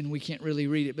white and we can't really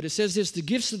read it. But it says this: the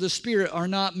gifts of the Spirit are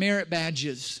not merit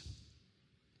badges.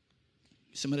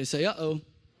 Somebody say, uh-oh.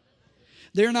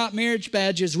 They're not marriage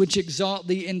badges which exalt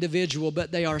the individual,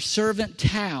 but they are servant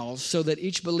towels so that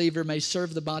each believer may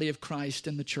serve the body of Christ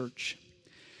in the church.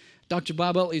 Dr.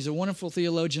 Bob Utley is a wonderful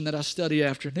theologian that I study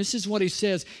after. This is what he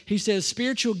says. He says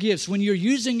spiritual gifts, when you're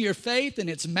using your faith and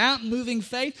it's mountain-moving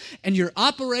faith and you're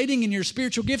operating in your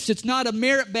spiritual gifts, it's not a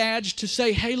merit badge to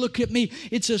say, hey, look at me.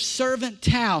 It's a servant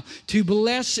towel to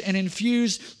bless and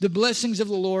infuse the blessings of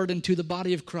the Lord into the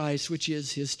body of Christ, which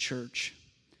is His church.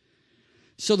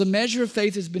 So the measure of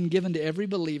faith has been given to every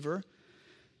believer,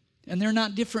 and they're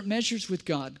not different measures with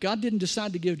God. God didn't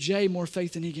decide to give Jay more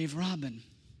faith than He gave Robin.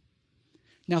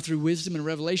 Now, through wisdom and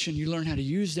revelation, you learn how to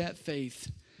use that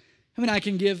faith. I mean, I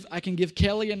can give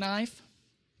Kelly a knife,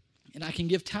 and I can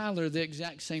give Tyler the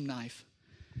exact same knife.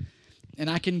 And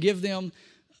I can give them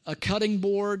a cutting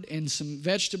board and some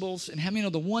vegetables. And how many know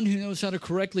the one who knows how to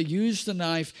correctly use the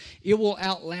knife, it will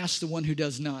outlast the one who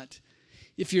does not.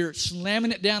 If you're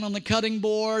slamming it down on the cutting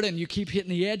board and you keep hitting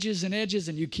the edges and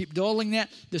you keep dulling that,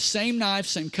 the same knife,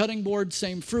 same cutting board,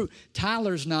 same fruit.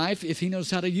 Tyler's knife, if he knows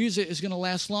how to use it, is going to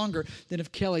last longer than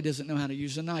if Kelly doesn't know how to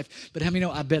use a knife. But how many know,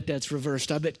 I bet that's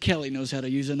reversed. I bet Kelly knows how to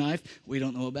use a knife. We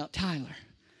don't know about Tyler.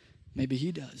 Maybe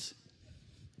he does.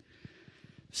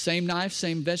 Same knife,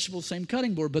 same vegetable, same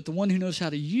cutting board. But the one who knows how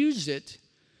to use it,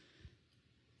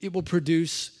 it will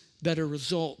produce better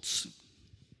results.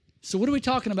 So what are we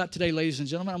talking about today, ladies and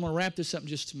gentlemen? I'm going to wrap this up in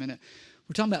just a minute.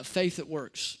 We're talking about faith that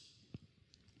works.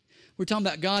 We're talking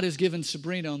about God has given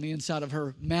Sabrina on the inside of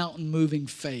her mountain-moving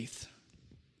faith.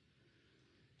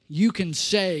 You can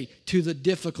say to the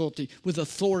difficulty with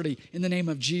authority in the name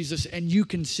of Jesus, and you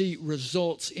can see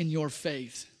results in your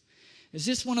faith. Is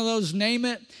this one of those name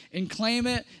it and claim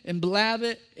it and blab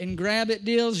it and grab it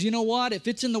deals? You know what? If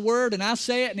it's in the Word and I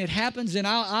say it and it happens, then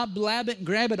I'll blab it and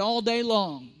grab it all day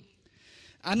long.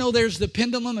 I know there's the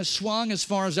pendulum has swung as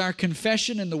far as our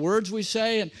confession and the words we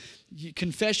say and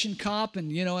confession cop and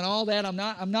and all that. I'm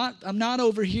not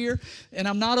over here, and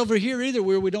I'm not over here either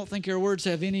where we don't think our words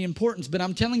have any importance. But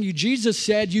I'm telling you, Jesus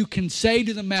said you can say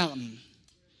to the mountain.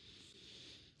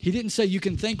 He didn't say you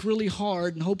can think really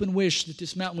hard and hope and wish that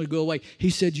this mountain would go away. He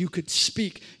said you could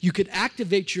speak. You could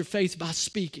activate your faith by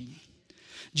speaking.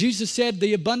 Jesus said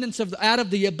out of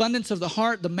the abundance of the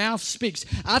heart, the mouth speaks.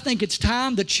 I think it's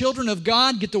time the children of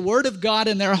God get the Word of God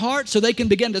in their heart so they can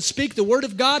begin to speak the Word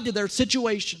of God to their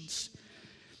situations.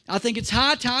 I think it's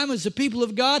high time as the people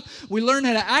of God, we learn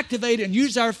how to activate and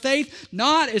use our faith.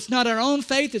 It's not our own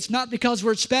faith. It's not because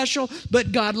we're special,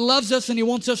 but God loves us and He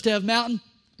wants us to have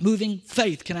mountain-moving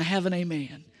faith. Can I have an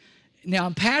amen? Now,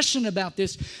 I'm passionate about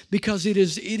this because it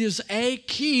is a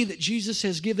key that Jesus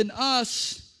has given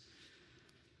us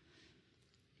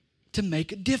to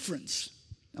make a difference.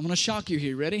 I'm going to shock you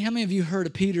here. Ready? How many of you heard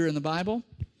of Peter in the Bible?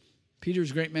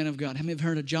 Peter's a great man of God. How many have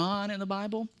heard of John in the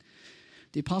Bible?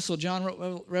 The Apostle John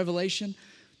wrote Revelation.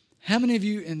 How many of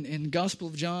you in Gospel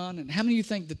of John, and how many of you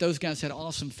think that those guys had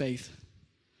awesome faith?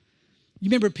 You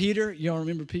remember Peter? Y'all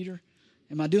remember Peter?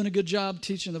 Am I doing a good job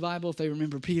teaching the Bible if they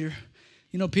remember Peter?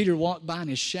 You know, Peter walked by and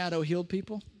his shadow healed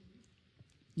people.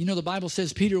 You know, the Bible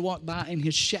says Peter walked by and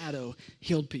his shadow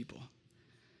healed people.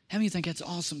 How many of you think that's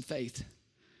awesome faith?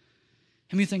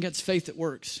 How many of you think that's faith that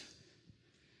works?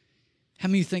 How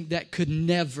many of you think that could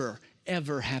never,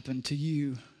 ever happen to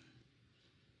you?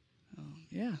 Oh,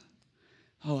 yeah.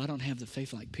 Oh, I don't have the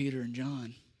faith like Peter and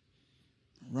John.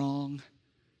 Wrong.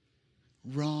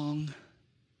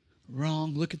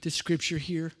 Look at this scripture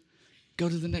here. Go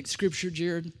to the next scripture,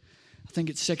 Jared. I think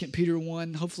it's 2 Peter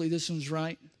 1. Hopefully this one's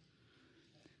right.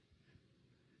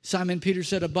 Simon Peter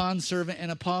said, a bondservant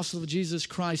and apostle of Jesus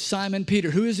Christ. Simon Peter.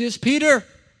 Who is this? Peter.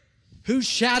 Whose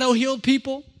shadow healed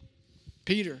people?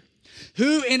 Peter.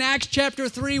 Who in Acts chapter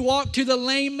 3 walked to the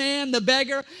lame man, the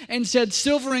beggar, and said,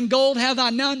 silver and gold have I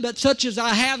none, but such as I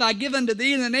have I give unto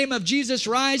thee. In the name of Jesus,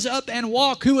 rise up and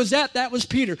walk. Who was that? That was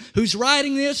Peter. Who's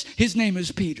writing this? His name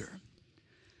is Peter.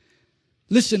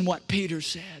 Listen what Peter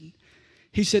said.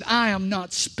 He said, I am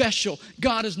not special.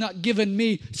 God has not given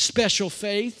me special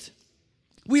faith.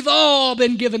 We've all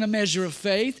been given a measure of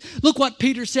faith. Look what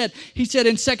Peter said. He said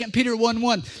in 2 Peter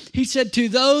 1:1, he said, to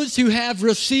those who have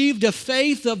received a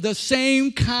faith of the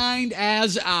same kind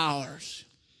as ours.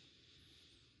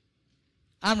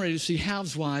 I'm ready to see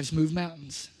housewives move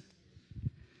mountains.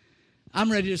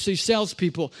 I'm ready to see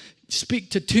salespeople speak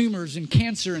to tumors and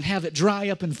cancer and have it dry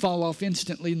up and fall off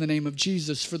instantly in the name of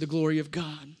Jesus for the glory of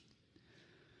God.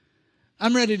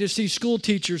 I'm ready to see school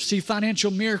teachers see financial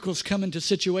miracles come into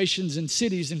situations and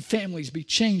cities and families be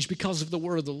changed because of the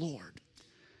word of the Lord.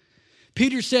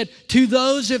 Peter said, to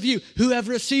those of you who have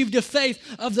received a faith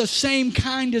of the same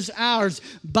kind as ours,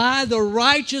 by the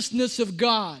righteousness of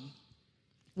God.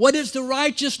 What is the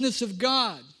righteousness of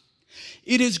God?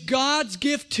 It is God's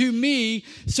gift to me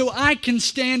so I can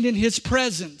stand in His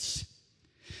presence.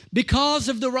 Because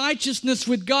of the righteousness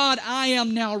with God, I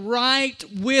am now right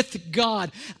with God.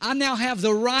 I now have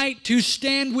the right to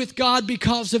stand with God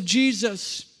because of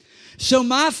Jesus. So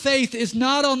my faith is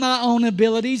not on my own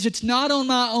abilities. It's not on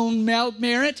my own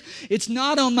merit. It's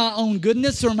not on my own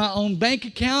goodness or my own bank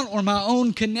account or my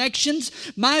own connections.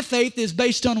 My faith is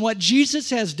based on what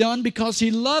Jesus has done because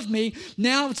He loved me.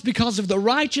 Now it's because of the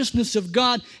righteousness of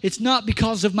God. It's not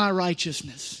because of my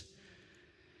righteousness.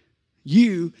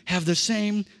 You have the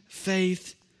same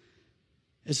faith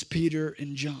as Peter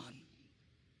and John.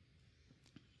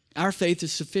 Our faith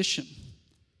is sufficient.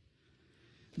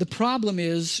 The problem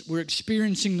is we're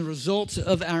experiencing the results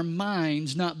of our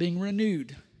minds not being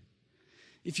renewed.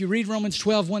 If you read Romans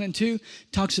 12:1 and 2, it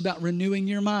talks about renewing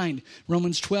your mind.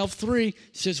 Romans 12:3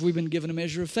 says we've been given a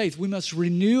measure of faith. We must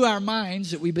renew our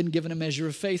minds that we've been given a measure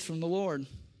of faith from the Lord.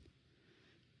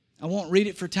 I won't read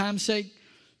it for time's sake,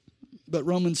 but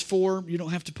Romans 4, you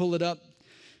don't have to pull it up,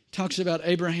 talks about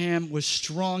Abraham was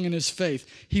strong in his faith.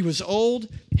 He was old,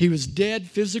 he was dead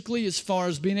physically as far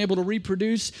as being able to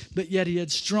reproduce, but yet he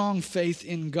had strong faith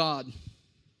in God.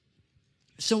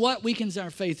 So what weakens our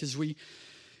faith as we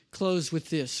close with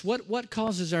this? What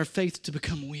causes our faith to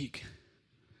become weak?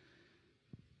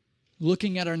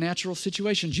 Looking at our natural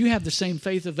situations. You have the same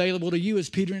faith available to you as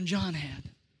Peter and John had.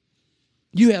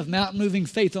 You have mountain-moving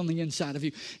faith on the inside of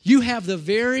you. You have the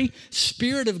very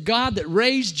Spirit of God that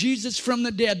raised Jesus from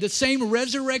the dead, the same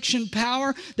resurrection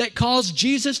power that caused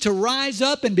Jesus to rise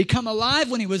up and become alive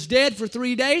when he was dead for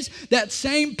 3 days. That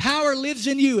same power lives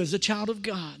in you as a child of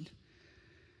God.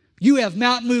 You have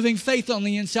mountain-moving faith on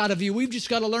the inside of you. We've just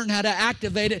got to learn how to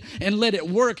activate it and let it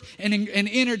work and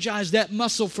energize that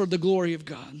muscle for the glory of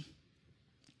God.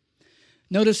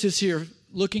 Notice this here,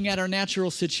 looking at our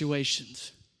natural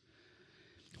situations.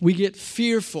 We get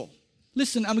fearful.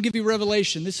 Listen, I'm going to give you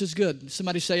revelation. This is good.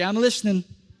 Somebody say, I'm listening.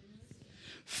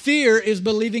 Fear is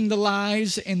believing the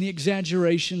lies and the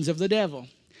exaggerations of the devil.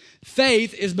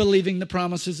 Faith is believing the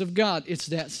promises of God. It's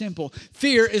that simple.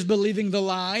 Fear is believing the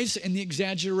lies and the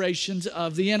exaggerations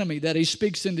of the enemy that he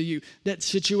speaks into you, that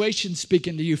situations speak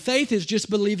into you. Faith is just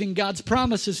believing God's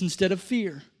promises instead of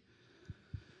fear.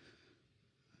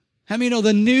 How many know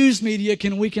the news media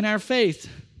can weaken our faith?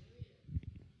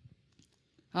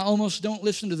 I almost don't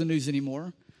listen to the news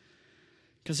anymore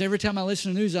because every time I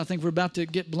listen to news, I think we're about to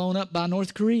get blown up by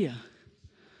North Korea.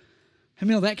 How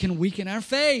many know that can weaken our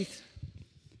faith?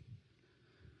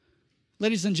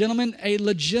 Ladies and gentlemen, a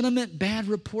legitimate bad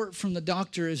report from the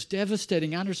doctor is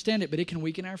devastating. I understand it, but it can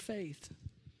weaken our faith.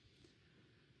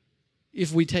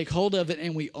 If we take hold of it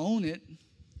and we own it.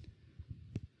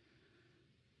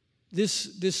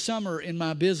 This summer in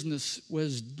my business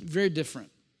was very different.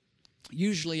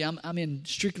 Usually I'm in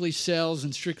strictly sales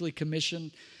and strictly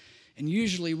commission. And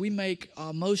usually we make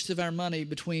most of our money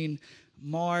between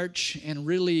March and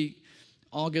really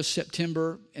August,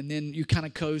 September. And then you kind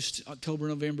of coast October,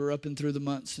 November up and through the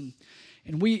months.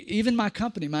 And we, even my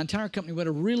company, my entire company, we had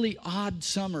a really odd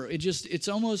summer. It's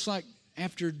almost like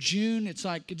after June, it's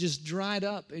like it just dried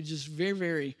up. It's just very,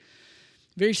 very,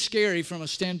 very scary from a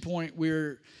standpoint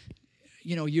where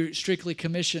you're strictly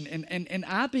commissioned. And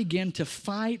I began to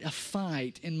fight a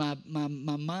fight in my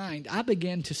mind. I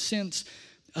began to sense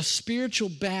a spiritual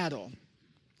battle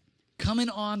coming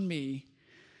on me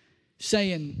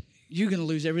saying, you're going to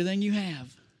lose everything you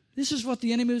have. This is what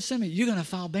the enemy was saying to me. You're going to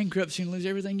file bankruptcy and lose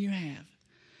everything you have.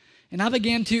 And I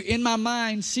began to, in my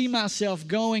mind, see myself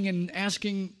going and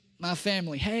asking my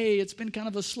family, hey, it's been kind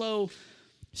of a slow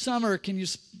summer. Can you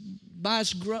buy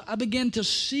us I began to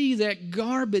see that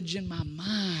garbage in my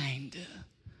mind.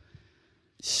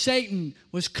 Satan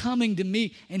was coming to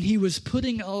me and he was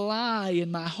putting a lie in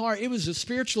my heart. It was a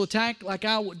spiritual attack like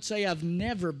I would say I've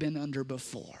never been under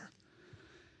before.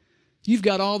 You've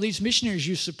got all these missionaries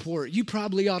you support. You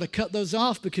probably ought to cut those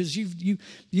off because you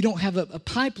don't have a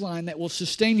pipeline that will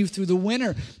sustain you through the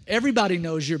winter. Everybody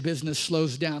knows your business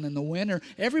slows down in the winter.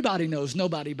 Everybody knows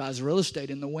nobody buys real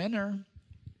estate in the winter.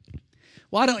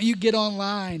 Why don't you get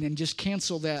online and just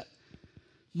cancel that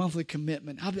monthly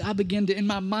commitment? I begin to, in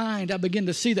my mind, I begin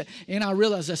to see that. And I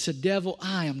realized, I said, devil,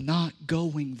 I am not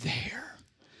going there.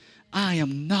 I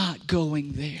am not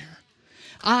going there.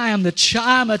 I'm a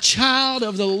child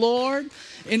of the Lord,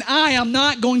 and I am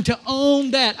not going to own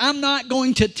that. I'm not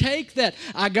going to take that.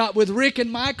 I got with Rick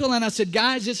and Michael, and I said,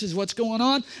 guys, this is what's going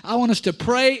on. I want us to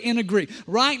pray and agree.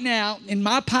 Right now, in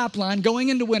my pipeline, going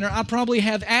into winter, I probably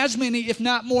have as many, if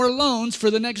not more, loans for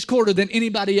the next quarter than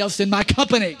anybody else in my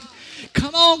company.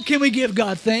 Come on, can we give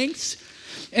God thanks?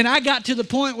 And I got to the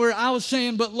point where I was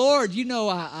saying, but Lord,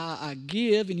 I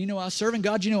give, and I serve, and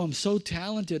God, I'm so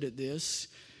talented at this.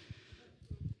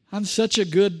 I'm such a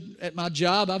good at my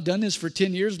job. I've done this for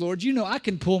 10 years, Lord. I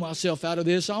can pull myself out of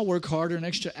this. I'll work harder an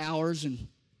extra hours. And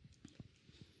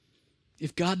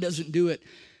if God doesn't do it,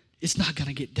 it's not going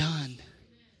to get done.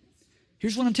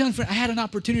 Here's what I'm telling you. I had an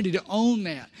opportunity to own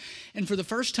that. And for the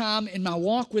first time in my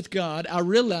walk with God, I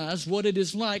realized what it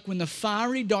is like when the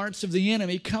fiery darts of the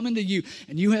enemy come into you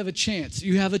and you have a chance.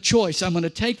 You have a choice. I'm going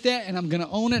to take that and I'm going to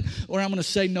own it, or I'm going to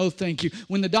say no thank you.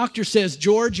 When the doctor says,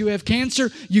 George, you have cancer,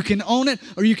 you can own it,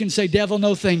 or you can say, devil,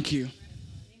 no thank you.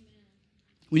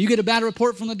 When you get a bad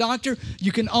report from the doctor,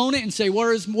 you can own it and say,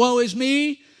 woe is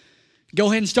me. Go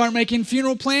ahead and start making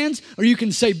funeral plans, or you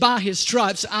can say, by his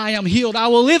stripes, I am healed. I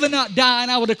will live and not die,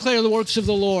 and I will declare the works of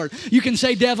the Lord. You can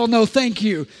say, devil, no, thank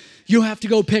you. You have to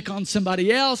go pick on somebody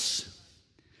else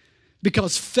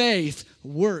because faith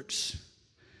works.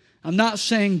 I'm not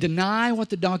saying deny what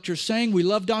the doctor's saying. We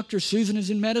love doctors. Susan is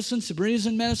in medicine. Sabrina's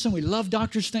in medicine. We love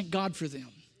doctors. Thank God for them.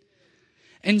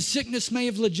 And sickness may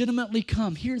have legitimately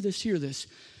come. Hear this, hear this.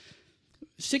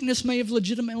 Sickness may have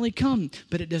legitimately come,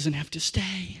 but it doesn't have to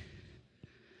stay.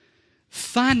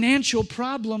 financial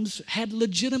problems had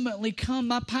legitimately come.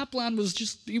 My pipeline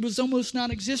it was almost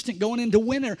non-existent going into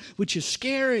winter, which is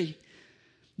scary.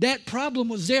 That problem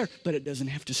was there, but it doesn't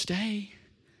have to stay.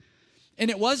 And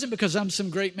it wasn't because I'm some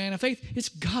great man of faith. It's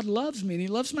God loves me, and He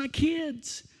loves my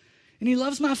kids, and He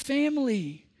loves my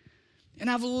family. And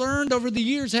I've learned over the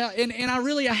years how,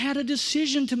 I had a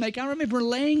decision to make. I remember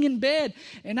laying in bed,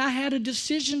 and I had a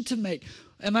decision to make.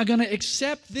 Am I going to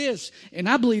accept this? And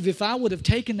I believe if I would have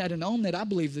taken that and owned that, I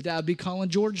believe that I'd be calling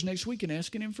George next week and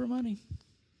asking him for money.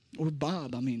 Or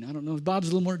Bob. I don't know. Bob's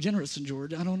a little more generous than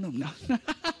George. I don't know. No.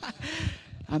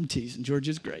 I'm teasing. George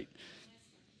is great.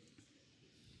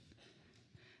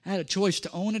 I had a choice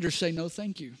to own it or say no,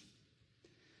 thank you.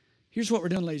 Here's what we're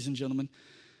doing, ladies and gentlemen.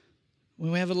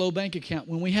 When we have a low bank account,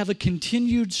 when we have a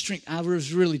continued stream, I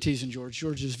was really teasing George.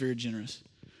 George is very generous.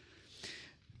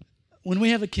 When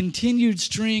we have a continued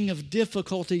string of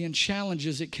difficulty and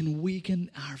challenges, it can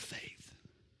weaken our faith.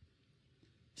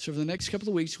 So for the next couple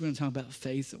of weeks, we're going to talk about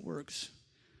faith that works.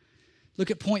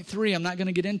 Look at point 3. I'm not going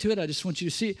to get into it. I just want you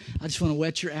to see it. I just want to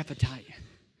whet your appetite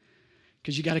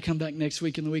because you got to come back next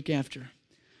week and the week after.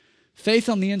 Faith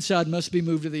on the inside must be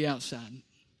moved to the outside.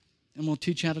 I'm going to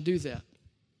teach you how to do that.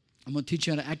 I'm going to teach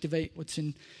you how to activate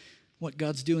what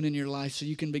God's doing in your life so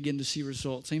you can begin to see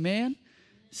results. Amen?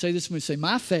 Say this with me. Say,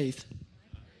 my faith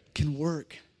can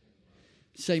work.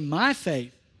 Say, my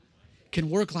faith can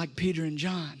work like Peter and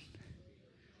John.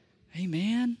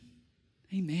 Amen?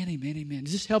 Amen, amen, amen.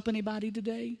 Does this help anybody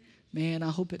today? Man, I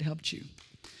hope it helped you.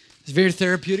 It's very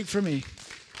therapeutic for me.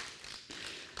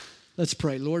 Let's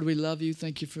pray. Lord, we love you.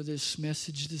 Thank you for this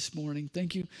message this morning.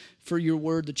 Thank you for your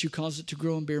word that you cause it to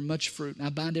grow and bear much fruit. And I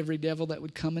bind every devil that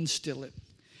would come and steal it.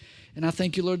 And I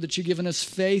thank you, Lord, that you've given us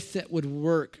faith that would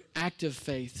work, active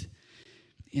faith.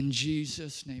 In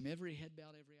Jesus' name. Every head bowed,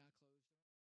 every eye